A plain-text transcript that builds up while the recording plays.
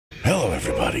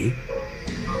everybody.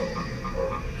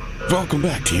 Welcome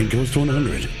back to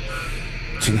IGT100.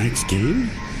 Tonight's game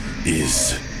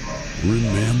is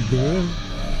Remember?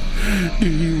 Do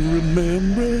you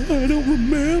remember? I don't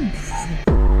remember.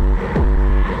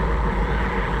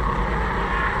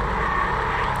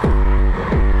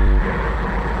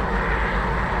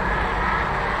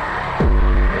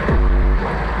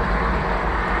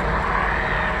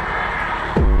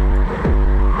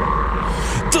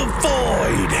 The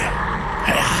void.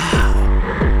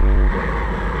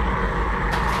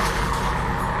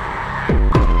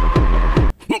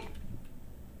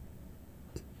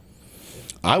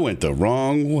 I went the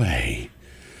wrong way.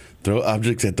 Throw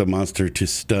objects at the monster to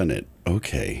stun it.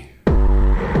 Okay.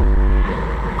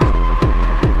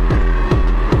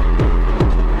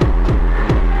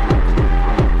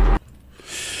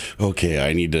 Okay,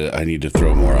 I need to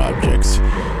throw more objects.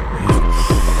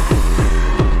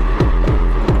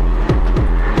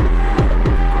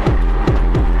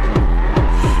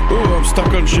 Oh, I'm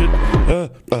stuck on shit.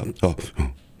 Oh.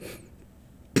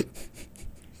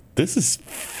 This is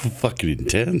fucking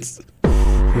intense. Go.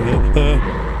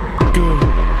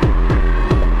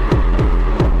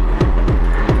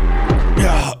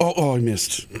 Yeah. Oh, I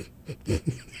missed.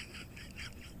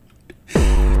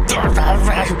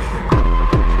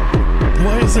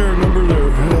 Why is there a number there?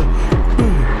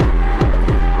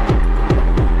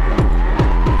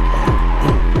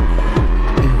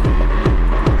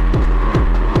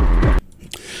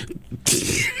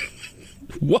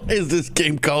 Why is this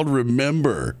game called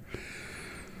Remember?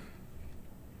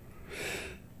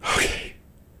 Okay,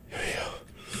 here we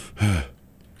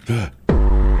go.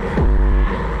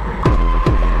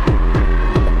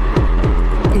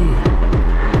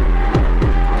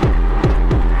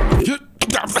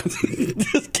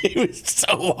 This game is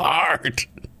so hard.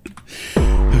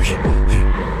 Okay.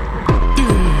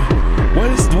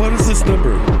 What is this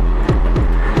number?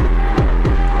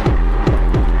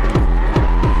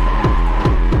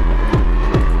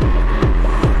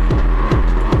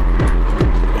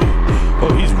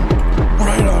 Oh, he's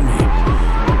right on me.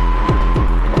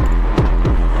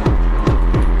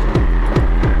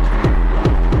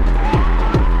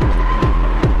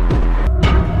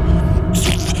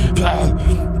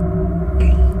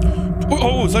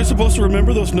 Oh, was I supposed to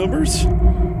remember those numbers?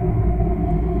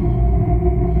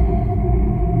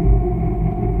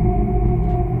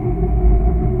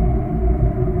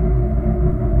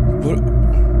 What?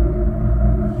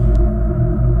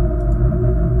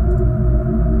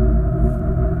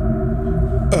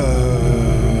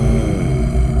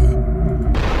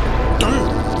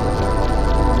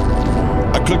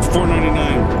 I clicked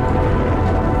 $4.99.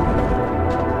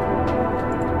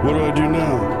 What do I do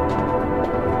now?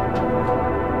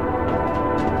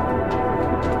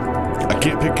 I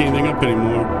can't pick anything up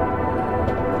anymore.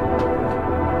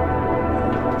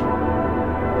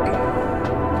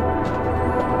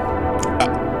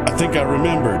 I think I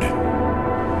remembered.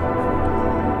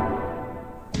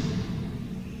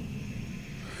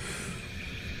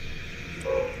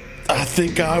 I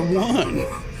think I won.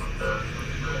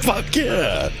 Fuck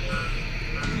yeah.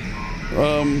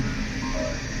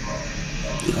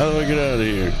 How do I get out of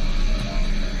here?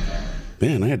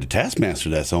 Man, I had to taskmaster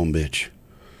that son bitch.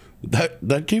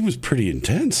 That game was pretty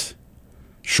intense.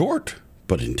 Short,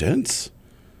 but intense.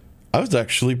 I was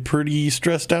actually pretty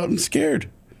stressed out and scared.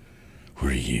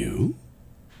 Were you?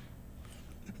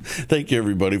 Thank you,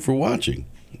 everybody, for watching.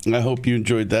 I hope you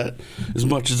enjoyed that as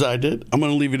much as I did. I'm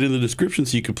going to leave it in the description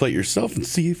so you can play it yourself and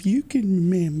see if you can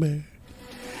remember.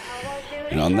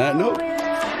 And on that note,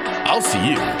 I'll see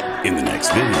you in the next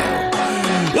video.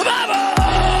 Bye-bye!